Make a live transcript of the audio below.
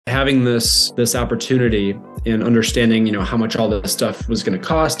Having this opportunity and understanding, how much all this stuff was going to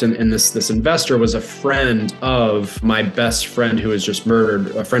cost, and this investor was a friend of my best friend who was just murdered,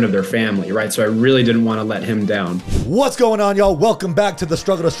 a friend of their family, right? So I really didn't want to let him down. What's going on, y'all? Welcome back to the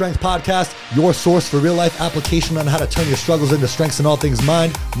Struggle to Strength podcast, your source for real life application on how to turn your struggles into strengths in all things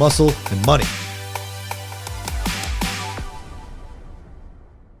mind, muscle, and money.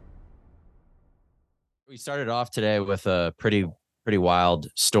 We started off today with a pretty wild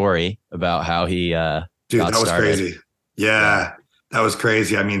story about how he got that was started. Crazy. Yeah, that was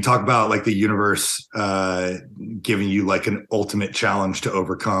crazy. I mean, talk about like the universe giving you like an ultimate challenge to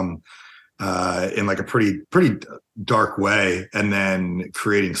overcome in like a pretty dark way, and then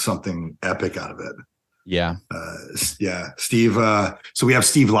creating something epic out of it. Yeah. Steve. So we have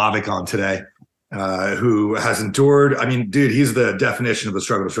Steve Hlavac on today, who has endured. I mean, dude, he's the definition of the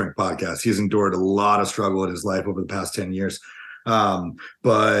Struggle to Strength podcast. He's endured a lot of struggle in his life over the past 10 years.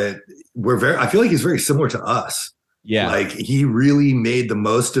 But I feel like he's very similar to us. Yeah. Like he really made the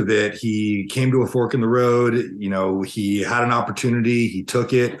most of it. He came to a fork in the road. He had an opportunity, he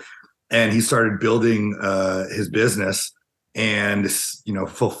took it, and he started building his business and,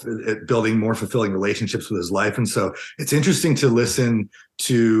 building more fulfilling relationships with his life. And so it's interesting to listen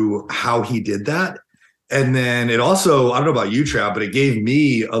to how he did that. And then it also, I don't know about you, Trav, but it gave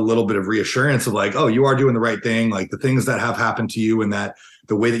me a little bit of reassurance of like, oh, you are doing the right thing. Like the things that have happened to you and that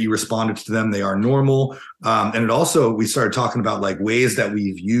the way that you responded to them, they are normal. And it also, we started talking about like ways that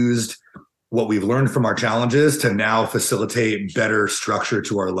we've used what we've learned from our challenges to now facilitate better structure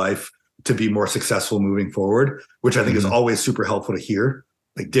to our life to be more successful moving forward, which I think is always super helpful to hear,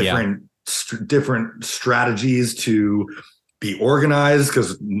 like different strategies to be organized,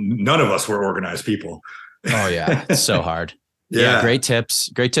 because none of us were organized people. Oh yeah, it's so hard. Yeah, great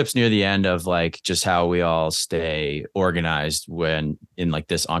tips near the end of like just how we all stay organized when in like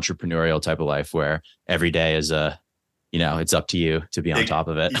this entrepreneurial type of life where every day is it's up to you to be on top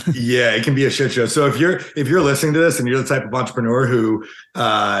of it. Yeah, it can be a shit show. So if you're listening to this and you're the type of entrepreneur who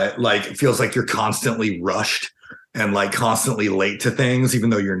like feels like you're constantly rushed and like constantly late to things, even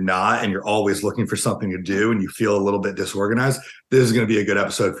though you're not, and you're always looking for something to do and you feel a little bit disorganized, this is going to be a good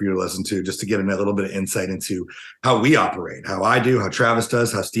episode for you to listen to, just to get a little bit of insight into how we operate, how I do, how Travis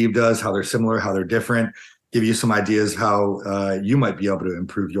does, how Steve does, how they're similar, how they're different, give you some ideas how you might be able to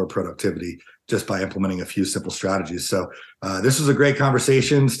improve your productivity just by implementing a few simple strategies. So this was a great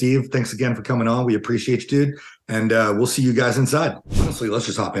conversation. Steve, thanks again for coming on. We appreciate you, dude. And we'll see you guys inside. Honestly, let's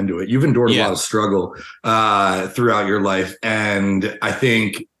just hop into it. You've endured a lot of struggle throughout your life. And I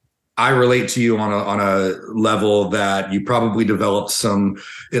think I relate to you on a level that you probably developed some,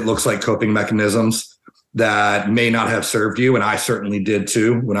 it looks like, coping mechanisms that may not have served you. And I certainly did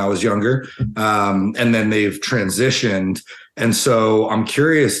too when I was younger. And then they've transitioned. And so I'm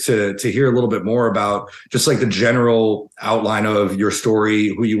curious to hear a little bit more about just like the general outline of your story,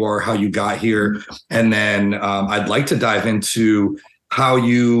 who you are, how you got here. And then I'd like to dive into how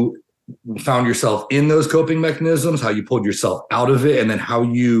you found yourself in those coping mechanisms, how you pulled yourself out of it, and then how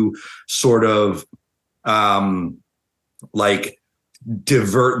you sort of like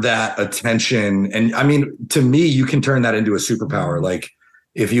divert that attention. And I mean, to me, you can turn that into a superpower. Like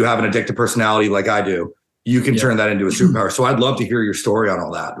if you have an addictive personality like I do, you can turn that into a superpower. So I'd love to hear your story on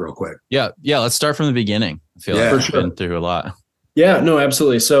all that real quick. Yeah. Let's start from the beginning. I feel like I've been through a lot. Yeah, no,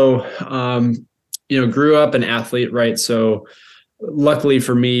 absolutely. So, grew up an athlete, right? So luckily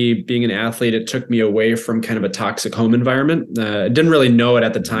for me, being an athlete, it took me away from kind of a toxic home environment. I didn't really know it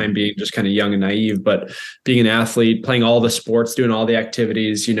at the time, being just kind of young and naive, but being an athlete, playing all the sports, doing all the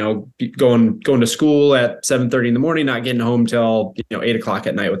activities, going to school at 7:30 in the morning, not getting home till 8:00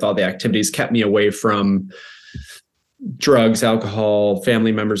 at night with all the activities, kept me away from drugs, alcohol,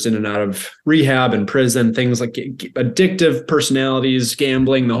 family members in and out of rehab and prison, things like addictive personalities,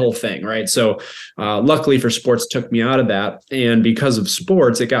 gambling, the whole thing, right? So luckily for sports, took me out of that. And because of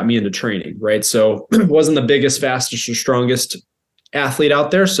sports, it got me into training, right? So wasn't the biggest, fastest, or strongest athlete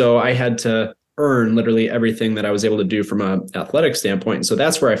out there. So I had to earn literally everything that I was able to do from an athletic standpoint. And so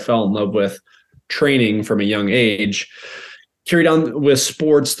that's where I fell in love with training from a young age. Carried on with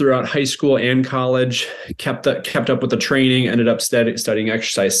sports throughout high school and college, kept up with the training, ended up studying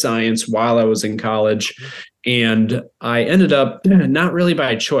exercise science while I was in college. And I ended up, not really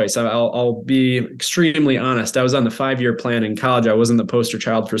by choice, I'll be extremely honest, I was on the 5-year plan in college. I wasn't the poster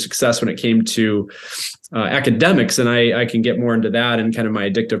child for success when it came to academics, and I can get more into that, and kind of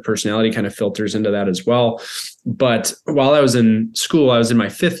my addictive personality kind of filters into that as well. But while I was in school, I was in my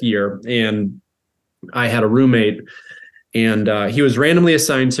 5th year, and I had a roommate And he was randomly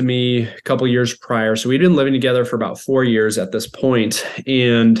assigned to me a couple years prior. So we'd been living together for about 4 years at this point.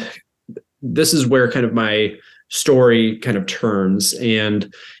 And this is where kind of my story kind of turns.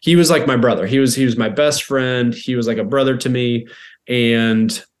 And he was like my brother. He was my best friend. He was like a brother to me.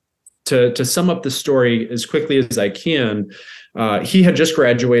 And to sum up the story as quickly as I can, he had just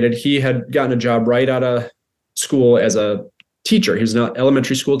graduated. He had gotten a job right out of school as a teacher. He was an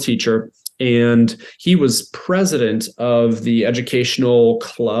elementary school teacher, and he was president of the educational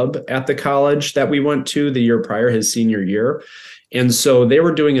club at the college that we went to the year prior, his senior year. And so they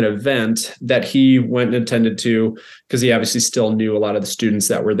were doing an event that he went and attended to because he obviously still knew a lot of the students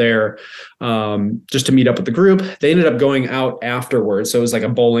that were there, just to meet up with the group. They ended up going out afterwards. So it was like a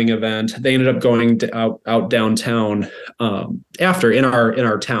bowling event. They ended up going to out downtown after in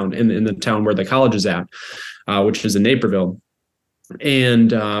our town, in the town where the college is at, which is in Naperville.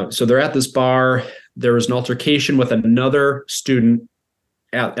 And so they're at this bar. There was an altercation with another student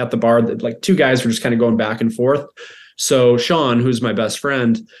at the bar. Like two guys were just kind of going back and forth. So Sean, who's my best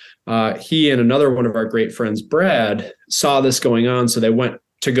friend, he and another one of our great friends, Brad, saw this going on. So they went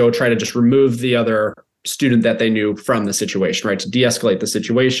to go try to just remove the other student that they knew from the situation, right? To de-escalate the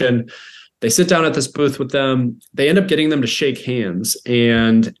situation. They sit down at this booth with them. They end up getting them to shake hands.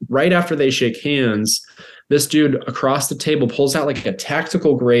 And right after they shake hands, this dude across the table pulls out like a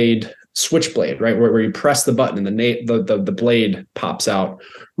tactical grade switchblade, right? Where you press the button and the blade pops out,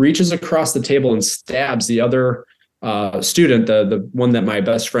 reaches across the table and stabs the other student, the one that my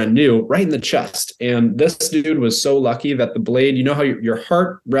best friend knew, right in the chest. And this dude was so lucky that the blade, you know how your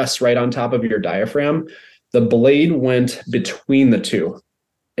heart rests right on top of your diaphragm? The blade went between the two.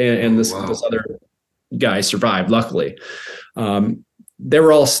 And this other guy survived, luckily. They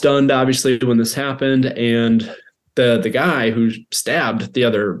were all stunned, obviously, when this happened. And the guy who stabbed the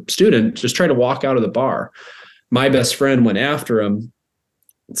other student just tried to walk out of the bar. My best friend went after him.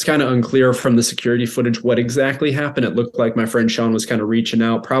 It's kind of unclear from the security footage what exactly happened. It looked like my friend Sean was kind of reaching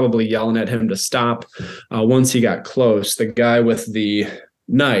out, probably yelling at him to stop. Once he got close, the guy with the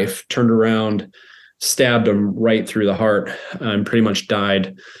knife turned around, stabbed him right through the heart, and pretty much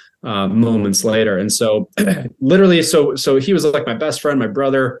died moments later. And so literally, so he was like my best friend, my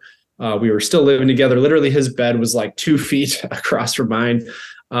brother. We were still living together. Literally, his bed was like 2 feet across from mine.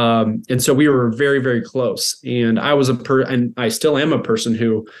 And so we were very, very close. And I was and I still am a person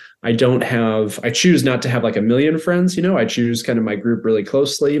who I choose not to have like a million friends, I choose kind of my group really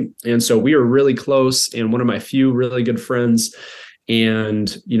closely. And so we were really close and one of my few really good friends.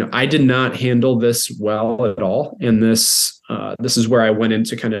 And, I did not handle this well at all. And this is where I went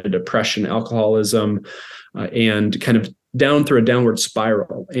into kind of depression, alcoholism, and kind of down through a downward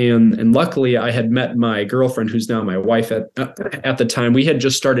spiral. And luckily I had met my girlfriend, who's now my wife at the time. We had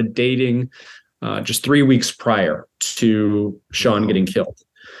just started dating just 3 weeks prior to Sean getting killed.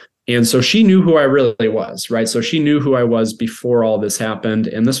 And so she knew who I really was, right? So she knew who I was before all this happened.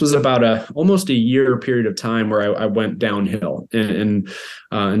 And this was about almost a year period of time where I went downhill and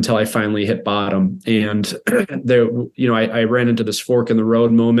until I finally hit bottom. And there, I ran into this fork in the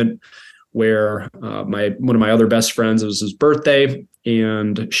road moment where one of my other best friends, it was his birthday,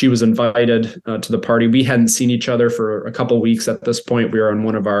 and she was invited to the party. We hadn't seen each other for a couple of weeks at this point. We were in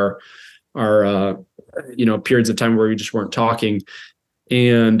one of our periods of time where we just weren't talking.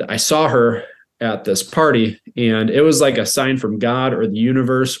 And I saw her at this party, and it was like a sign from God or the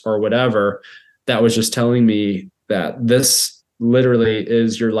universe or whatever that was just telling me that this literally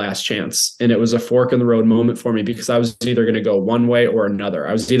is your last chance. And it was a fork in the road moment for me, because I was either going to go one way or another.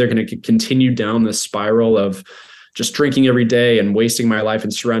 I was either going to continue down this spiral of just drinking every day and wasting my life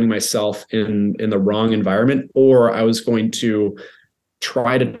and surrounding myself in the wrong environment, or I was going to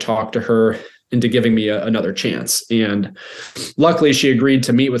try to talk to her into giving me another chance. And luckily she agreed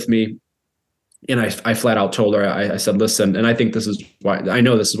to meet with me. And I flat out told her, I said, listen, and I think this is why, I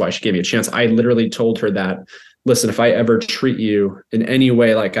know this is why she gave me a chance. I literally told her that, listen, if I ever treat you in any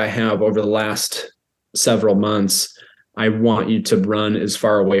way like I have over the last several months, I want you to run as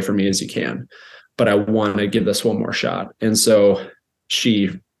far away from me as you can, but I want to give this one more shot. And so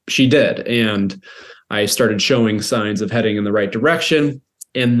she did. And I started showing signs of heading in the right direction.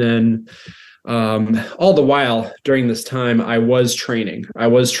 And then all the while during this time, I was training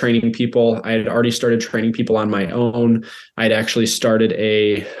people. I had already started training people on my own. I'd actually started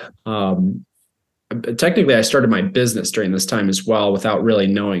technically I started my business during this time as well without really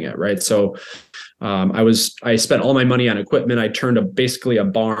knowing it. Right. So, I spent all my money on equipment. I turned basically a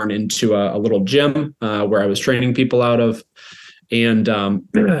barn into a little gym, where I was training people out of. And,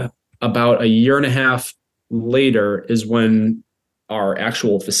 about a year and a half later is when our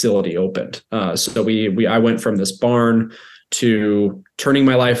actual facility opened. So I went from this barn to turning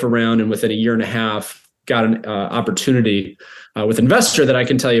my life around, and within a year and a half, got an opportunity with an investor that I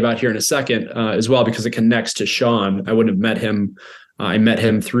can tell you about here in a second as well, because it connects to Sean. I wouldn't have met him. I met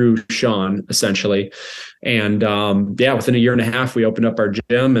him through Sean, essentially. And within a year and a half, we opened up our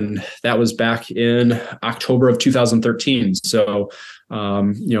gym, and that was back in October of 2013. So,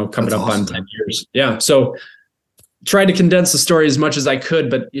 coming That's up awesome, on 10 years. Yeah. So tried to condense the story as much as I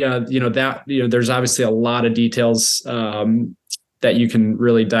could, but there's obviously a lot of details that you can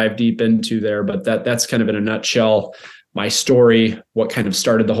really dive deep into there, but that's kind of in a nutshell, my story, what kind of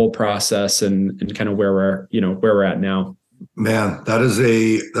started the whole process, and kind of where we're at now. Man, that is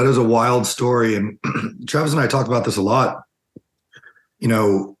a wild story. And Travis and I talk about this a lot.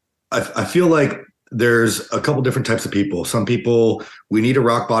 I feel like there's a couple different types of people. Some people, we need a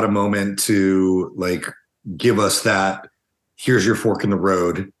rock bottom moment to like give us that, here's your fork in the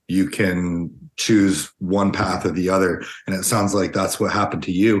road. You can choose one path or the other. And it sounds like that's what happened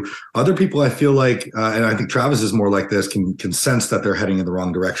to you. Other people, I feel like, and I think Travis is more like this, can sense that they're heading in the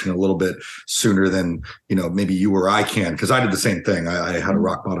wrong direction a little bit sooner than, maybe you or I can. Cause I did the same thing. I had a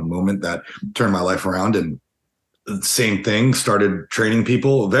rock bottom moment that turned my life around, and the same thing, started training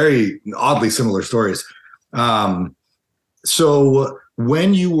people, very oddly similar stories. So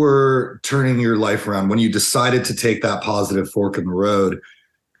when you were turning your life around, when you decided to take that positive fork in the road,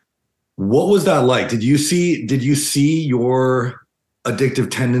 what was that like? Did you see your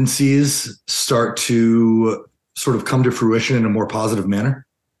addictive tendencies start to sort of come to fruition in a more positive manner?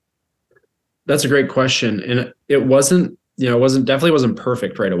 That's a great question. And it definitely wasn't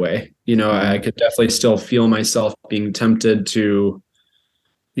perfect right away. I could definitely still feel myself being tempted to,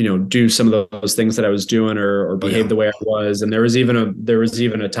 do some of those things that I was doing or behave the way I was. And there was even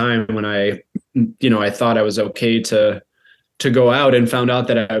a time when I thought I was okay to go out, and found out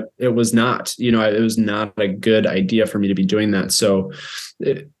that it was not, it was not a good idea for me to be doing that. So,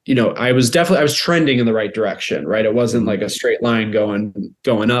 I was trending in the right direction, right? It wasn't like a straight line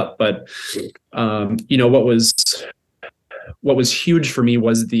going up, but, what was huge for me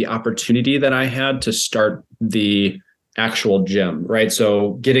was the opportunity that I had to start the actual gym, right?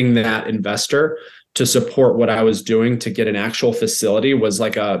 So getting that investor to support what I was doing to get an actual facility was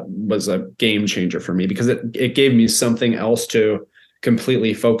a game changer for me, because it gave me something else to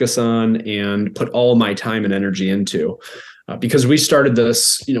completely focus on and put all my time and energy into. Because we started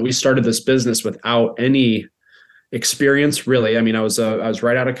this business without any experience, really. I mean, I was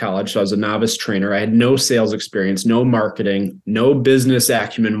right out of college, so I was a novice trainer. I had no sales experience, no marketing, no business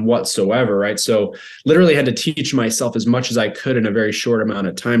acumen whatsoever, right? So literally had to teach myself as much as I could in a very short amount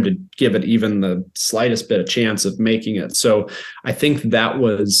of time to give it even the slightest bit of chance of making it. So I think that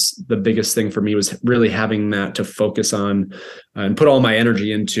was the biggest thing for me, was really having that to focus on and put all my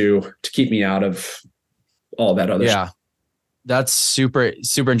energy into to keep me out of all that other stuff. That's super,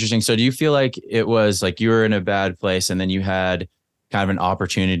 super interesting. So do you feel like it was like you were in a bad place and then you had kind of an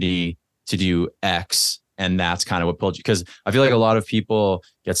opportunity to do X, and that's kind of what pulled you? Because I feel like a lot of people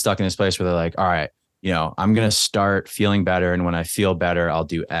get stuck in this place where they're like, all right, I'm going to start feeling better, and when I feel better, I'll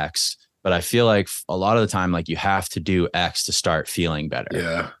do X. But I feel like a lot of the time, like, you have to do X to start feeling better.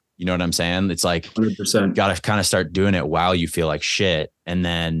 Yeah. You know what I'm saying? It's like, 100%. Got to kind of start doing it while you feel like shit. And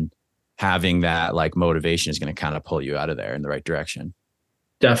then having that like motivation is going to kind of pull you out of there in the right direction.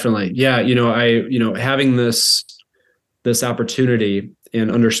 Definitely. Yeah. Having this opportunity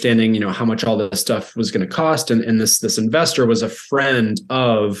and understanding, how much all this stuff was going to cost. And this investor was a friend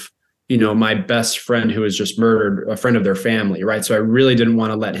of, my best friend who was just murdered, a friend of their family. Right. So I really didn't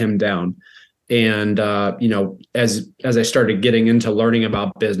want to let him down. And, as I started getting into learning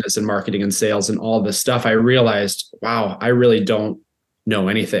about business and marketing and sales and all this stuff, I realized, wow, I really don't know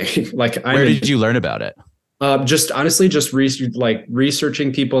anything. Where did you learn about it? Just honestly,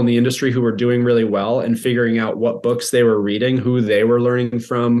 researching people in the industry who were doing really well and figuring out what books they were reading, who they were learning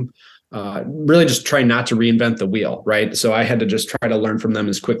from, really just trying not to reinvent the wheel. Right. So I had to just try to learn from them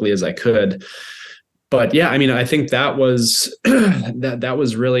as quickly as I could. But yeah, I mean, I think that was, that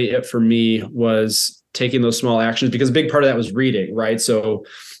was really it for me, was taking those small actions, because a big part of that was reading. Right. So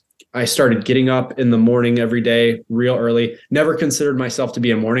I started getting up in the morning every day, real early. Never considered myself to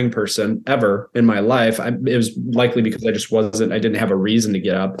be a morning person ever in my life. It was likely because I didn't have a reason to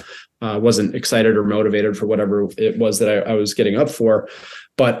get up. Wasn't excited or motivated for whatever it was that I was getting up for.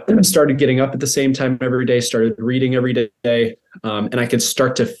 But started getting up at the same time every day, started reading every day. And I could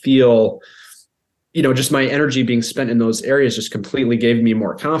start to feel, just my energy being spent in those areas just completely gave me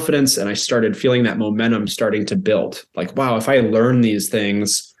more confidence. And I started feeling that momentum starting to build. Like, wow, if I learn these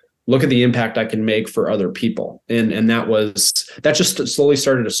things, look at the impact I can make for other people. And that just slowly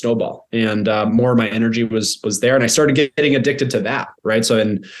started to snowball, and more of my energy was there. And I started getting addicted to that. Right. So,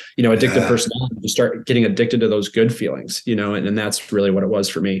 and, addictive personality, you start getting addicted to those good feelings, and that's really what it was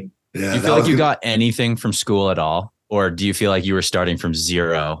for me. Yeah. Do you feel like you got anything from school at all? Or do you feel like you were starting from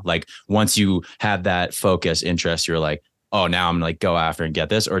zero? Like once you had that focus interest, you're like, oh, now I'm like go after and get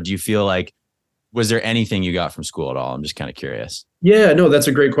this. Or do you feel like, was there anything you got from school at all? I'm just kind of curious. Yeah, no, that's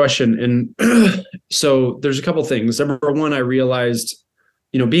a great question. And so there's a couple things. Number one, I realized,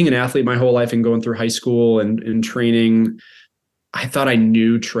 being an athlete my whole life and going through high school and training, I thought I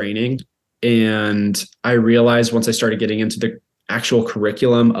knew training. And I realized once I started getting into the actual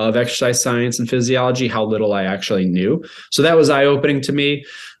curriculum of exercise science and physiology, how little I actually knew. So that was eye-opening to me.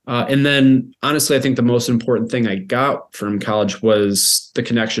 And then honestly, I think the most important thing I got from college was the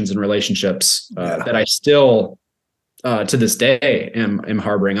connections and relationships that I still, to this day, am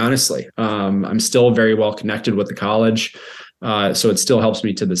harboring, honestly. I'm still very well connected with the college. So it still helps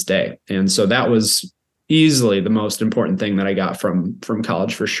me to this day. And so that was easily the most important thing that I got from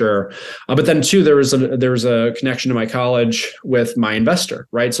college, for sure. But then too, there was a connection to my college with my investor,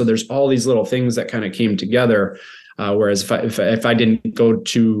 right? So there's all these little things that kind of came together. Whereas if I didn't go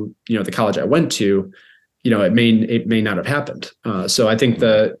to the college I went to, it may not have happened. So I think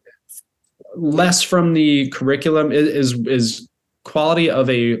the less from the curriculum is quality of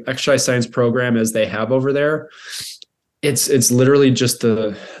a exercise science program as they have over there. It's literally just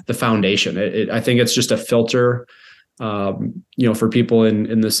the foundation. I think it's just a filter, for people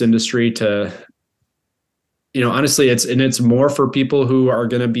in this industry to, honestly, it's more for people who are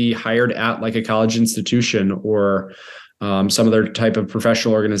going to be hired at like a college institution or some other type of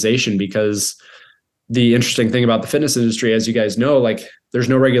professional organization. Because the interesting thing about the fitness industry, as you guys know, like there's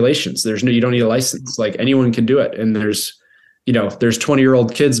no regulations. You don't need a license. Like anyone can do it. And there's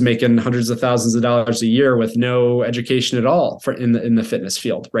 20-year-old kids making hundreds of thousands of dollars a year with no education at all in the fitness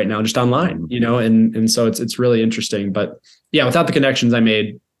field right now, just online, and so it's really interesting. But yeah, without the connections I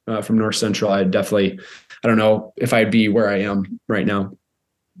made from North Central, I don't know if I'd be where I am right now.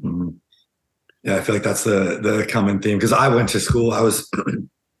 Mm-hmm. Yeah, I feel like that's the common theme, because I went to school. I was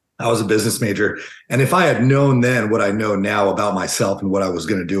a business major. And if I had known then what I know now about myself and what I was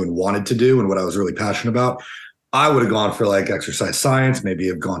going to do and wanted to do and what I was really passionate about, I would have gone for like exercise science, maybe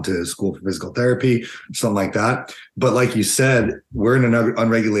have gone to school for physical therapy, something like that. But like you said, we're in an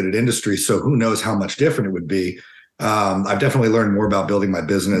unregulated industry, so who knows how much different it would be. I've definitely learned more about building my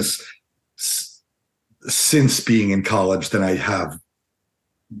business since being in college than I have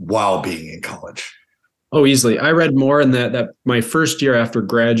while being in college. Oh, easily. I read more in that my first year after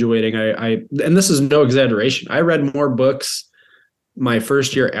graduating. I and this is no exaggeration, I read more books my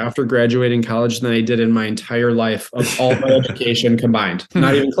first year after graduating college than I did in my entire life of all my education combined.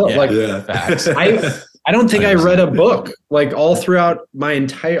 Not even close. Facts. I don't think 100%. I read a book like all throughout my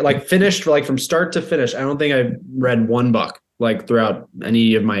entire, like finished, like from start to finish. I don't think I read one book like throughout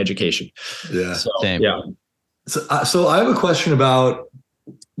any of my education. Yeah. So, same. Yeah. So I have a question about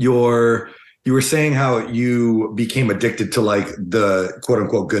you were saying how you became addicted to like the quote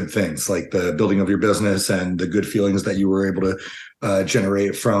unquote good things, like the building of your business and the good feelings that you were able to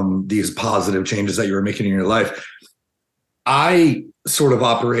generate from these positive changes that you were making in your life. I sort of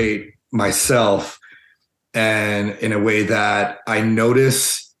operate myself and in a way that I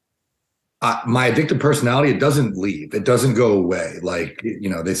notice my addictive personality, it doesn't leave. It doesn't go away. Like,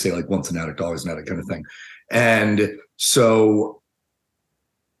 they say like once an addict, always an addict kind of thing. And so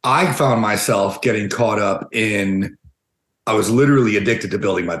I found myself getting caught up in, I was literally addicted to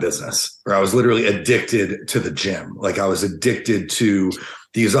building my business, or I was literally addicted to the gym. Like I was addicted to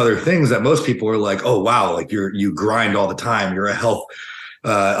these other things that most people are like, oh, wow, like you grind all the time. You're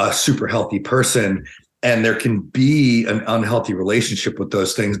a super healthy person. And there can be an unhealthy relationship with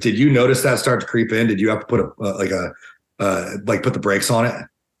those things. Did you notice that start to creep in? Did you have to put put the brakes on it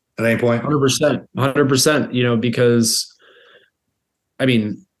at any point? 100%, because I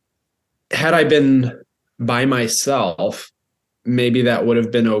mean, had I been by myself, maybe that would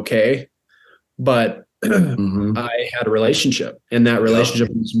have been okay. But I had a relationship, and that relationship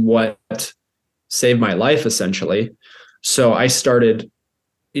was what saved my life, essentially. So I started,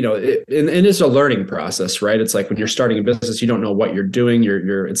 and it's a learning process, right? It's like when you're starting a business, you don't know what you're doing.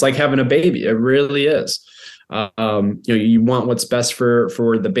 It's like having a baby. It really is. You want what's best for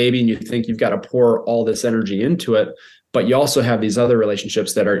the baby, and you think you've got to pour all this energy into it, but you also have these other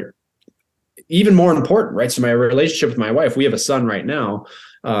relationships that are even more important, right? So my relationship with my wife, we have a son right now.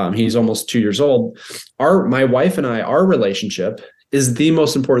 He's almost 2 years old. My wife and I, our relationship is the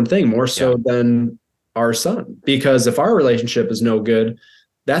most important thing, more so than our son, because if our relationship is no good,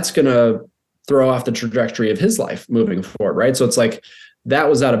 that's going to throw off the trajectory of his life moving forward. Right. So it's like, that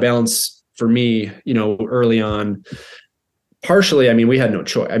was out of balance for me, early on. Partially, I mean, we had no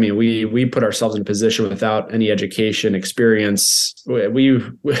choice. I mean, we put ourselves in a position without any education, experience.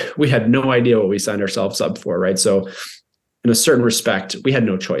 We had no idea what we signed ourselves up for, right? So in a certain respect, we had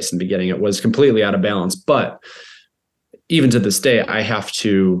no choice in the beginning. It was completely out of balance. But even to this day, I have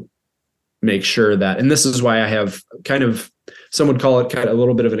to make sure that, and this is why I have kind of, some would call it kind of a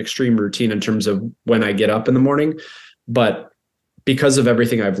little bit of an extreme routine in terms of when I get up in the morning. But because of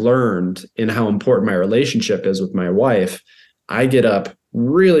everything I've learned and how important my relationship is with my wife, I get up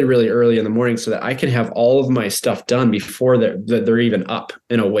really, really early in the morning so that I can have all of my stuff done before they're even up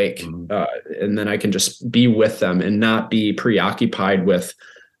and awake. And then I can just be with them and not be preoccupied with,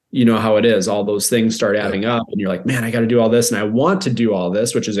 how it is. All those things start adding up and you're like, man, I got to do all this. And I want to do all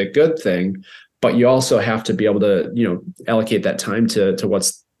this, which is a good thing. But you also have to be able to, allocate that time to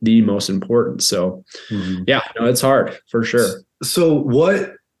what's the most important. So it's hard for sure. So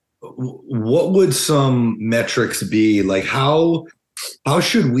what would some metrics be? Like how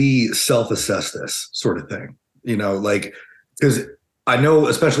should we self-assess this sort of thing? Because I know,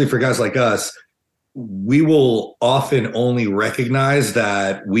 especially for guys like us, we will often only recognize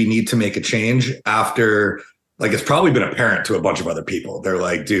that we need to make a change after, like, it's probably been apparent to a bunch of other people. They're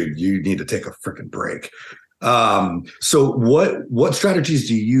like, dude, you need to take a freaking break. So what strategies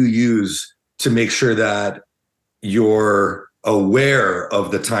do you use to make sure that you're aware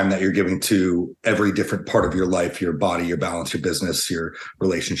of the time that you're giving to every different part of your life, your body, your balance, your business, your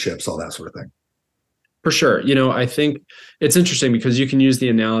relationships, all that sort of thing? For sure. I think it's interesting because you can use the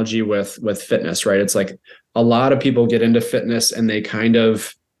analogy with fitness, right? It's like a lot of people get into fitness and they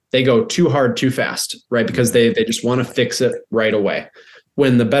go too hard, too fast, right? Because they just want to fix it right away.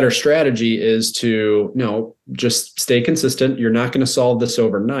 When the better strategy is to, just stay consistent. You're not going to solve this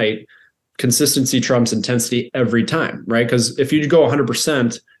overnight. Consistency trumps intensity every time, right? Because if you go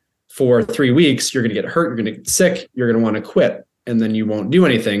 100% for 3 weeks, you're going to get hurt, you're going to get sick, you're going to want to quit, and then you won't do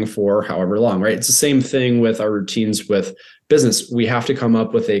anything for however long, right? It's the same thing with our routines with business. We have to come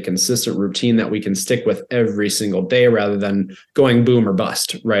up with a consistent routine that we can stick with every single day rather than going boom or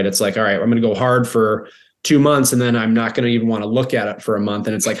bust, right? It's like, all right, I'm going to go hard for 2 months and then I'm not going to even want to look at it for a month.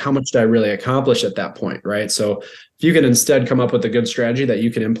 And it's like, how much did I really accomplish at that point, right? So if you can instead come up with a good strategy that you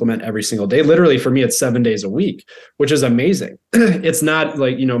can implement every single day, literally for me, it's 7 days a week, which is amazing. It's not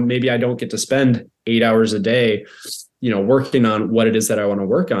like, maybe I don't get to spend 8 hours a day, working on what it is that I want to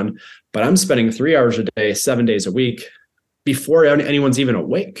work on, but I'm spending 3 hours a day, 7 days a week before anyone's even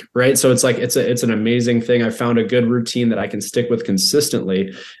awake, right? So it's like, it's an amazing thing. I found a good routine that I can stick with consistently.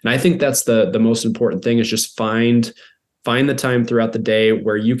 And I think that's the most important thing, is just find the time throughout the day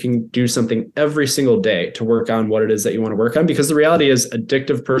where you can do something every single day to work on what it is that you want to work on. Because the reality is,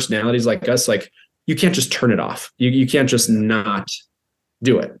 addictive personalities like us, like, you can't just turn it off. You can't just not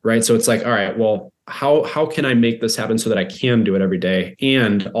do it, right? So it's like, all right, well, how can I make this happen so that I can do it every day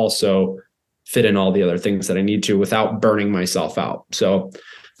and also fit in all the other things that I need to without burning myself out? So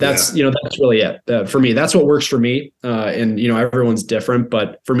that's really it for me. That's what works for me. And everyone's different,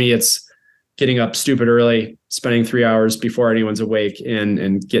 but for me, it's getting up stupid early, spending 3 hours before anyone's awake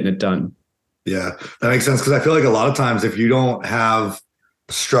and getting it done. Yeah, that makes sense. Because I feel like a lot of times if you don't have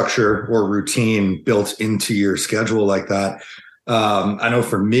structure or routine built into your schedule like that, I know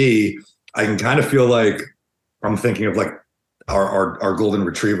for me, I can kind of feel like I'm thinking of like our golden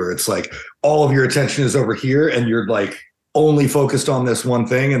retriever. It's like all of your attention is over here and you're like only focused on this one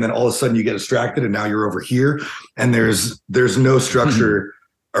thing. And then all of a sudden you get distracted and now you're over here and there's no structure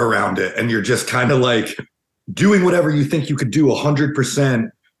around it. And you're just kind of like doing whatever you think you could do 100%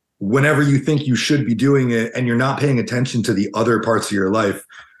 whenever you think you should be doing it. And you're not paying attention to the other parts of your life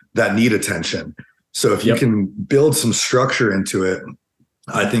that need attention. So if you can build some structure into it,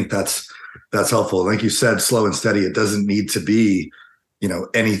 I think that's helpful. Like you said, slow and steady. It doesn't need to be,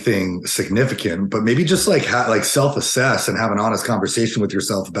 anything significant, but maybe just like self-assess and have an honest conversation with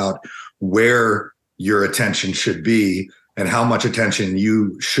yourself about where your attention should be and how much attention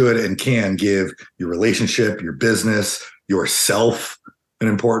you should and can give your relationship, your business, yourself, an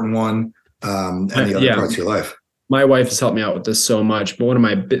important one, and the other parts of your life. My wife has helped me out with this so much, but one of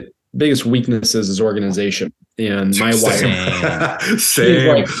my biggest weaknesses is organization. And my wife,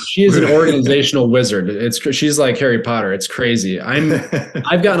 she's an organizational wizard. She's like Harry Potter. It's crazy.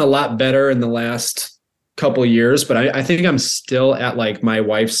 I've gotten a lot better in the last couple of years, but I think I'm still at like my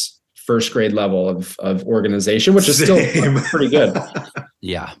wife's first grade level of organization, which is still pretty good.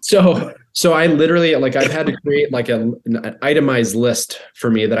 Yeah. So I literally, like, I've had to create like an itemized list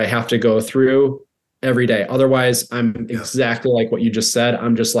for me that I have to go through every day. Otherwise, I'm exactly like what you just said.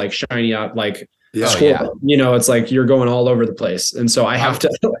 I'm just like shiny up, like squirrel. You know, it's like you're going all over the place. And so I have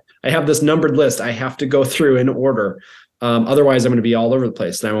to, I have this numbered list I have to go through in order. Otherwise, I'm going to be all over the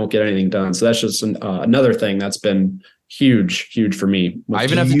place and I won't get anything done. So that's just another thing that's been huge for me. I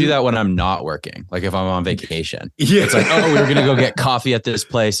even have to do that when I'm not working. Like if I'm on vacation, it's like, oh, we were going to go get coffee at this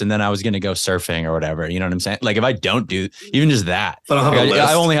place. And then I was going to go surfing or whatever. You know what I'm saying? Like if I don't do even just that,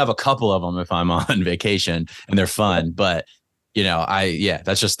 I only have a couple of them if I'm on vacation and they're fun, but you know,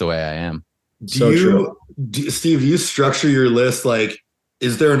 that's just the way I am. Steve, do you structure your list? Like,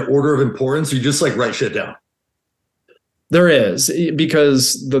 is there an order of importance? Or you just like write shit down? There is,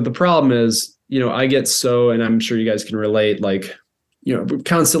 because the problem is, you know, I get so, and I'm sure you guys can relate, like, you know,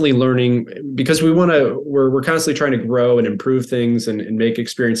 constantly learning because we're constantly trying to grow and improve things and make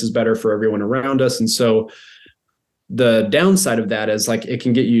experiences better for everyone around us. And so the downside of that is like, it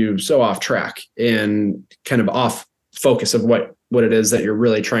can get you so off track and kind of off focus of what it is that you're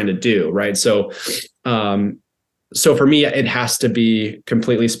really trying to do. Right. So, so for me, it has to be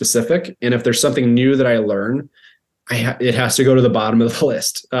completely specific. And if there's something new that I learn, it has to go to the bottom of the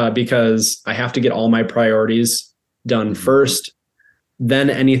list because I have to get all my priorities done first. Then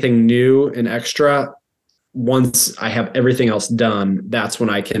anything new and extra, once I have everything else done, that's when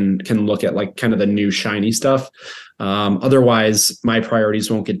I can look at like kind of the new shiny stuff. Otherwise, my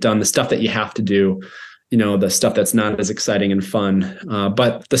priorities won't get done. The stuff that you have to do, you know, the stuff that's not as exciting and fun,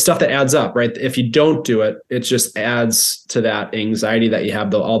 but the stuff that adds up, right? If you don't do it, it just adds to that anxiety that you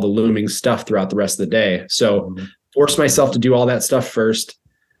have all the looming stuff throughout the rest of the day. So force myself to do all that stuff first,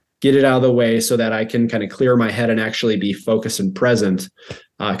 get it out of the way so that I can kind of clear my head and actually be focused and present.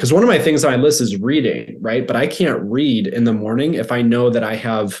 Because one of my things on my list is reading, right? But I can't read in the morning if I know that I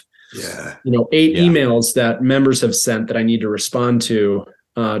have, 8 emails that members have sent that I need to respond to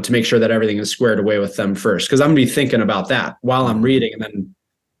make sure that everything is squared away with them first. Because I'm gonna be thinking about that while I'm reading, and then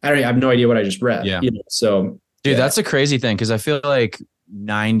I have no idea what I just read. You know? So, dude, that's a crazy thing because I feel like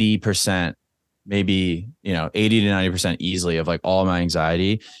 90%. Maybe, 80 to 90% easily of like all my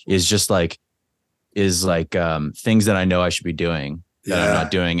anxiety is just like, things that I know I should be doing that I'm not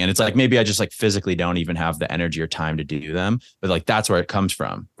doing. And it's like, maybe I just like physically don't even have the energy or time to do them, but like, that's where it comes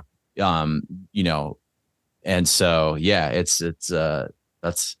from. And so, it's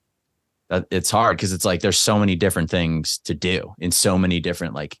hard. Cause it's like, there's so many different things to do in so many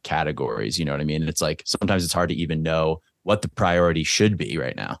different like categories. You know what I mean? It's like, sometimes it's hard to even know what the priority should be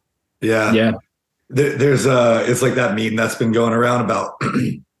right now. Yeah. There's it's like that meme that's been going around about,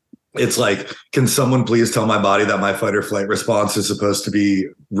 it's like, can someone please tell my body that my fight or flight response is supposed to be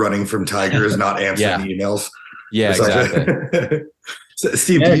running from tigers, not answering emails? Yeah, exactly. So,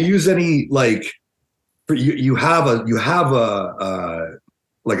 Steve, do you use any, like, you have a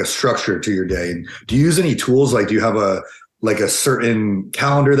like a structure to your day? And do you use any tools? Like, do you have a certain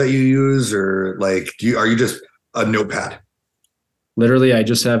calendar that you use, or like, are you just a notepad? Literally, I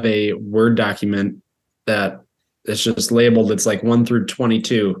just have a Word document that it's just labeled. It's like 1 through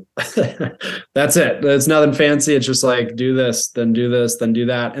 22. That's it. It's nothing fancy. It's just like, do this, then do this, then do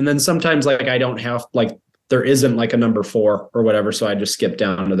that. And then sometimes like I don't have like, there isn't like a number 4 or whatever. So I just skip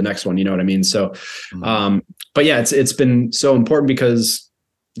down to the next one. You know what I mean? So, but yeah, it's been so important because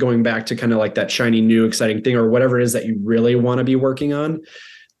going back to kind of like that shiny new exciting thing or whatever it is that you really want to be working on.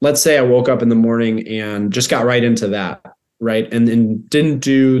 Let's say I woke up in the morning and just got right into that. Right. And then didn't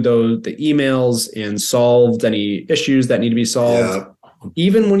do the emails and solved any issues that need to be solved. Yeah.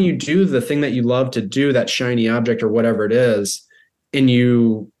 Even when you do the thing that you love to do, that shiny object or whatever it is, and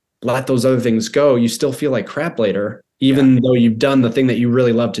you let those other things go, you still feel like crap later, even though you've done the thing that you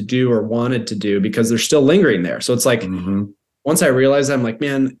really love to do or wanted to do, because they're still lingering there. So it's like, once I realized that, I'm like,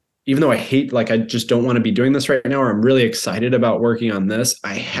 man, even though I just don't want to be doing this right now, or I'm really excited about working on this,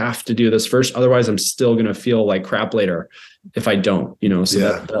 I have to do this first. Otherwise, I'm still going to feel like crap later if I don't, so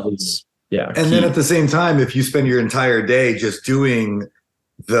that was, And key. Then at the same time, if you spend your entire day just doing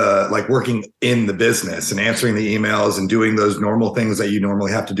working in the business and answering the emails and doing those normal things that you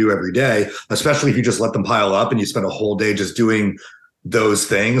normally have to do every day, especially if you just let them pile up and you spend a whole day just doing those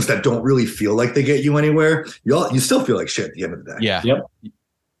things that don't really feel like they get you anywhere, you still feel like shit at the end of the day. Yeah. Yep.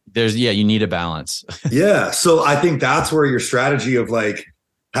 You need a balance. Yeah. So I think that's where your strategy of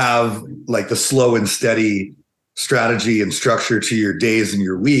have the slow and steady strategy and structure to your days and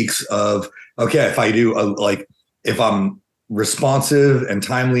your weeks of, okay, if I do if I'm responsive and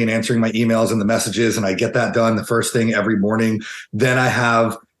timely in answering my emails and the messages, and I get that done the first thing every morning, then I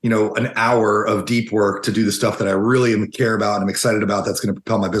have, an hour of deep work to do the stuff that I really care about and I'm excited about that's going to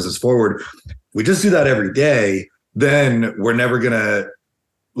propel my business forward. We just do that every day, then we're never going to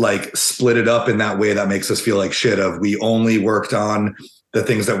like split it up in that way that makes us feel like shit of we only worked on the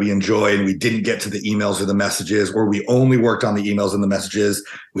things that we enjoy and we didn't get to the emails or the messages, or we only worked on the emails and the messages.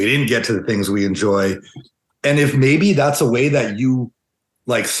 We didn't get to the things we enjoy. And if maybe that's a way that you,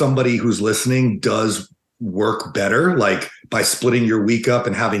 like somebody who's listening, does work better, like by splitting your week up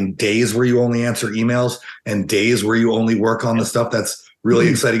and having days where you only answer emails and days where you only work on the stuff that's really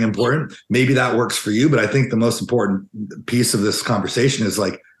exciting and important, maybe that works for you. But I think the most important piece of this conversation is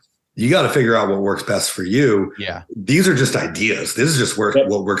like, you got to figure out what works best for you. Yeah. These are just ideas. This is just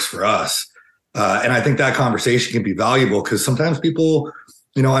what works for us. And I think that conversation can be valuable because sometimes people,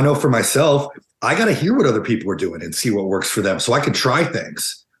 you know, I know for myself, I got to hear what other people are doing and see what works for them so I can try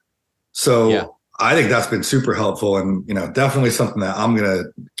things. So I think that's been super helpful, and, you know, definitely something that I'm going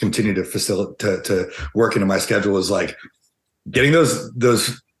to continue to facilitate to work into my schedule is like getting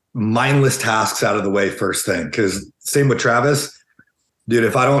those mindless tasks out of the way first thing. Because same with Travis, dude,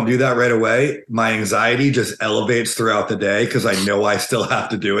 if I don't do that right away, my anxiety just elevates throughout the day because I know I still have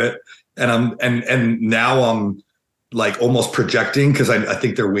to do it. And now I'm like almost projecting because I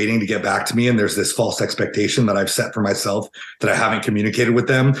think they're waiting to get back to me. And there's this false expectation that I've set for myself that I haven't communicated with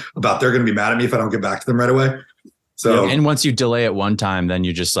them about. They're going to be mad at me if I don't get back to them right away. So, and once you delay it one time, then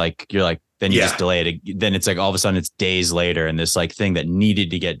you just like, then you just delay it. Then it's like all of a sudden it's days later. And this like thing that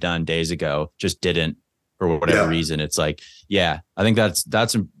needed to get done days ago just didn't, for whatever reason. It's like, I think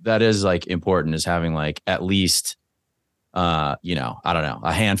that is like important, is having like at least, you know, I don't know,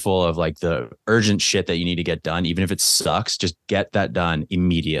 a handful of like the urgent shit that you need to get done. Even if it sucks, just get that done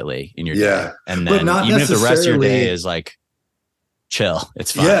immediately in your day. And then even if the rest of your day is like chill,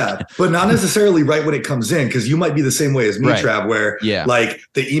 it's fine. Yeah, but not necessarily right when it comes in, because you might be the same way as me, Trav, where like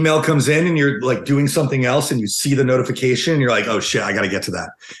the email comes in and you're like doing something else and you see the notification and you're like, oh shit, I got to get to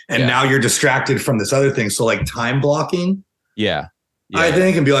that. And now you're distracted from this other thing. So like time blocking. I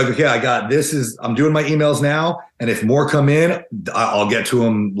think, and be like, okay, I'm doing my emails now. And if more come in, I'll get to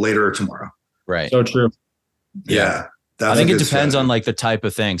them later or tomorrow. Right. So true. Yeah. I think it depends on like the type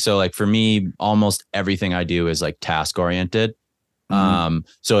of thing. So like for me, almost everything I do is like task oriented.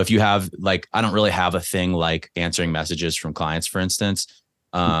 So if you have like, I don't really have a thing like answering messages from clients, for instance.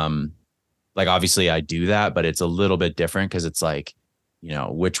 Like obviously I do that, but it's a little bit different because it's like, you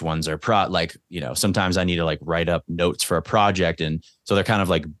know, which ones are like, you know, sometimes I need to like write up notes for a project. And so they're kind of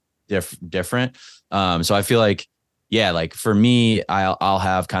like different. So I feel like, like for me, I'll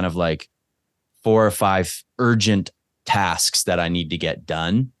have kind of like 4 or 5 urgent tasks that I need to get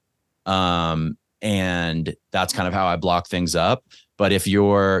done. And that's kind of how I block things up. But if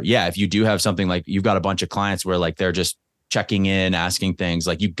if you do have something like you've got a bunch of clients where like they're just checking in, asking things,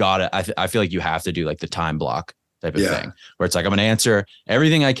 like I feel like you have to do like the time block type of thing where it's like, I'm going to answer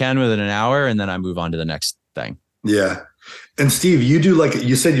everything I can within an hour and then I move on to the next thing. Yeah. And Steve, you do, like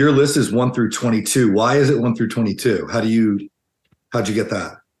you said, your list is 1 through 22. Why is it 1 through 22? How'd you get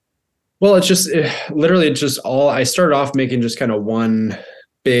that? Well, it's just I started off making just kind of one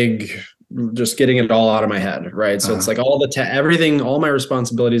big, just getting it all out of my head. Right. So it's like all everything, all my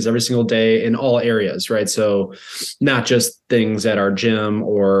responsibilities every single day in all areas. Right. So not just things at our gym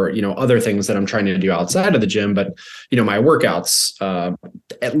or, you know, other things that I'm trying to do outside of the gym, but, you know, my workouts,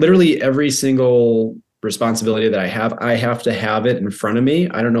 literally every single responsibility that I have to have it in front of me.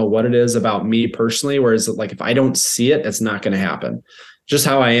 I don't know what it is about me personally, whereas like, if I don't see it, it's not going to happen. Just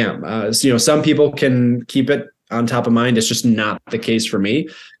how I am. So, you know, some people can keep it on top of mind. It's just not the case for me.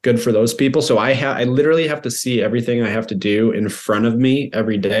 Good for those people. So I literally have to see everything I have to do in front of me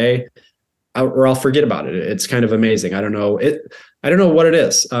every day, or I'll forget about it. It's kind of amazing. I don't know what it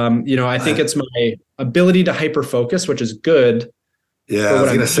is. You know, I think it's my ability to hyper focus, which is good. Yeah, I was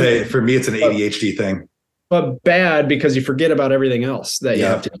going to say, for me, it's an ADHD thing. But bad because you forget about everything else that you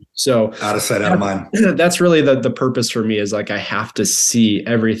have to do. So out of sight, out of mind. That's really the purpose for me, is like I have to see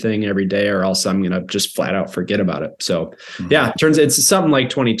everything every day or else I'm going to just flat out forget about it. So it's something like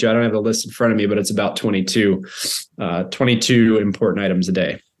 22. I don't have the list in front of me, but it's about 22 important items a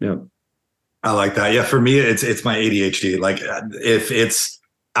day. Yeah. I like that. Yeah. For me, it's my ADHD. Like if it's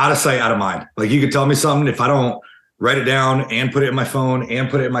out of sight, out of mind, like you could tell me something, if I don't write it down and put it in my phone and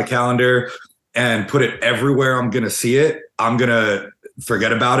put it in my calendar and put it everywhere I'm going to see it, I'm going to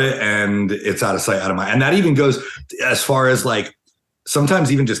forget about it, and it's out of sight, out of mind. And that even goes as far as like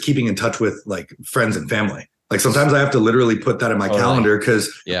sometimes even just keeping in touch with like friends and family. Like sometimes I have to literally put that in my calendar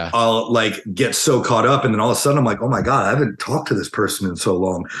because I'll like get so caught up, and then all of a sudden I'm like, oh my God, I haven't talked to this person in so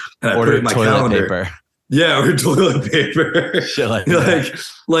long. And I put it in my calendar. Paper. Yeah, or toilet paper. Shit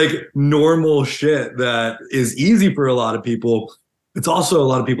like normal shit that is easy for a lot of people. It's also a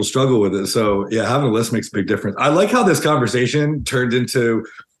lot of people struggle with it. So yeah, having a list makes a big difference. I like how this conversation turned into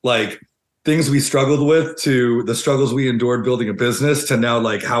like things we struggled with to the struggles we endured building a business to now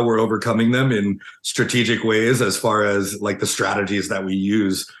like how we're overcoming them in strategic ways as far as like the strategies that we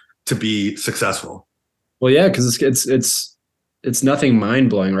use to be successful. Well, yeah, because it's nothing mind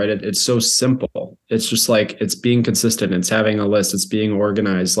blowing, right? It's so simple. It's just like it's being consistent. It's having a list. It's being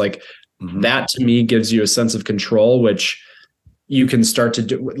organized. Like that to me gives you a sense of control, which you can start to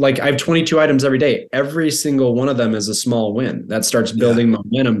do. Like I have 22 items every day. Every single one of them is a small win. That starts building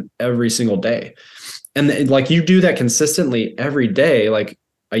momentum every single day. And like you do that consistently every day, like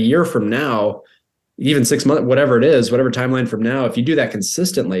a year from now, even 6 months, whatever it is, whatever timeline from now, if you do that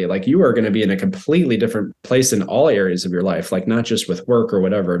consistently, like you are going to be in a completely different place in all areas of your life, like not just with work or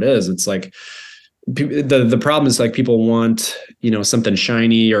whatever it is. It's like the problem is like people want, something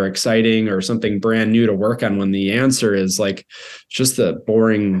shiny or exciting or something brand new to work on when the answer is like just the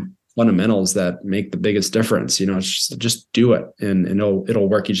boring fundamentals that make the biggest difference. It's just do it and it'll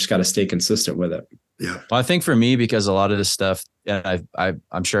work. You just got to stay consistent with it. Yeah. Well, I think for me, because a lot of this stuff, and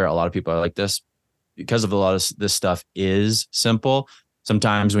I'm sure a lot of people are like this, because of a lot of this stuff is simple.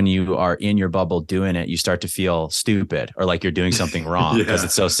 Sometimes when you are in your bubble doing it, you start to feel stupid or like you're doing something wrong because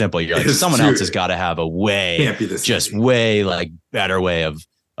it's so simple. You're like, someone else has got to have a way, just way like better way of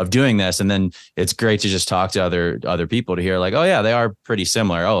doing this. And then it's great to just talk to other people to hear like, oh yeah, they are pretty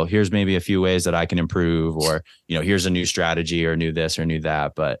similar. Oh, here's maybe a few ways that I can improve, or, here's a new strategy or new this or new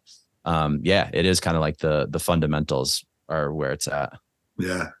that. But yeah, it is kind of like the fundamentals are where it's at.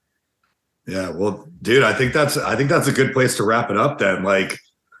 Yeah. Yeah. Well, dude, I think that's a good place to wrap it up then. Like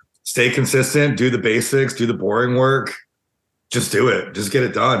stay consistent, do the basics, do the boring work, just do it, just get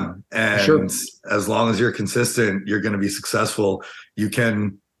it done. And as long as you're consistent, you're going to be successful. You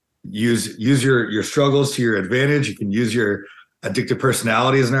can use your struggles to your advantage. You can use your addictive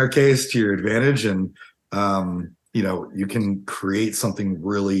personalities in our case to your advantage. And, you can create something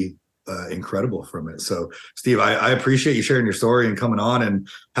really incredible from it. So Steve, I appreciate you sharing your story and coming on and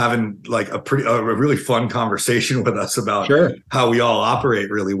having like a really fun conversation with us about how we all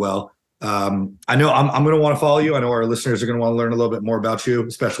operate really well. I know I'm going to want to follow you. I know our listeners are going to want to learn a little bit more about you,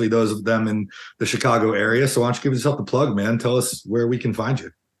 especially those of them in the Chicago area. So why don't you give yourself the plug, man? Tell us where we can find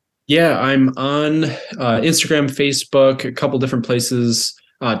you. Yeah, I'm on Instagram, Facebook, a couple different places,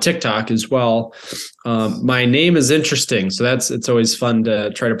 TikTok as well. My name is interesting, so it's always fun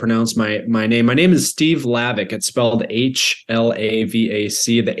to try to pronounce my name. My name is Steve Hlavac. It's spelled Hlavac.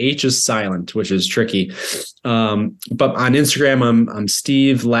 The H is silent, which is tricky. But on Instagram, I'm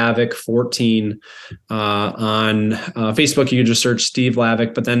Steve Hlavac 14. On Facebook, you can just search Steve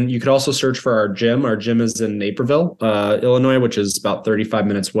Hlavac. But then you could also search for our gym. Our gym is in Naperville, Illinois, which is about 35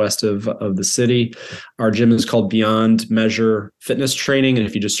 minutes west of the city. Our gym is called Beyond Measure Fitness Training, and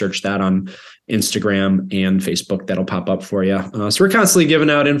if you just search that on Instagram and Facebook, that'll pop up for you. So we're constantly giving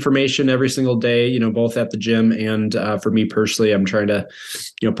out information every single day, both at the gym and for me personally, I'm trying to,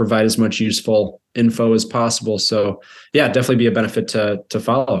 provide as much useful info as possible. So yeah, definitely be a benefit to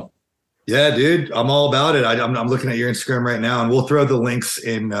follow. Yeah, dude, I'm all about it. I'm looking at your Instagram right now, and we'll throw the links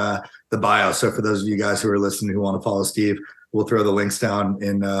in the bio. So for those of you guys who are listening who want to follow Steve, we'll throw the links down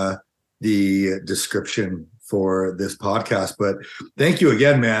in the description for this podcast. But thank you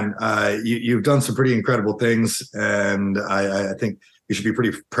again, man. You've done some pretty incredible things, and I think you should be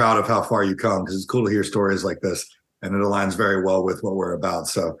pretty proud of how far you come, because it's cool to hear stories like this, and it aligns very well with what we're about.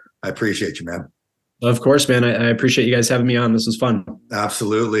 So I appreciate you, man. Of course, man. I appreciate you guys having me on. This was fun.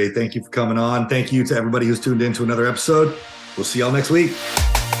 Absolutely. Thank you for coming on. Thank you to everybody who's tuned in to another episode. We'll see y'all next week.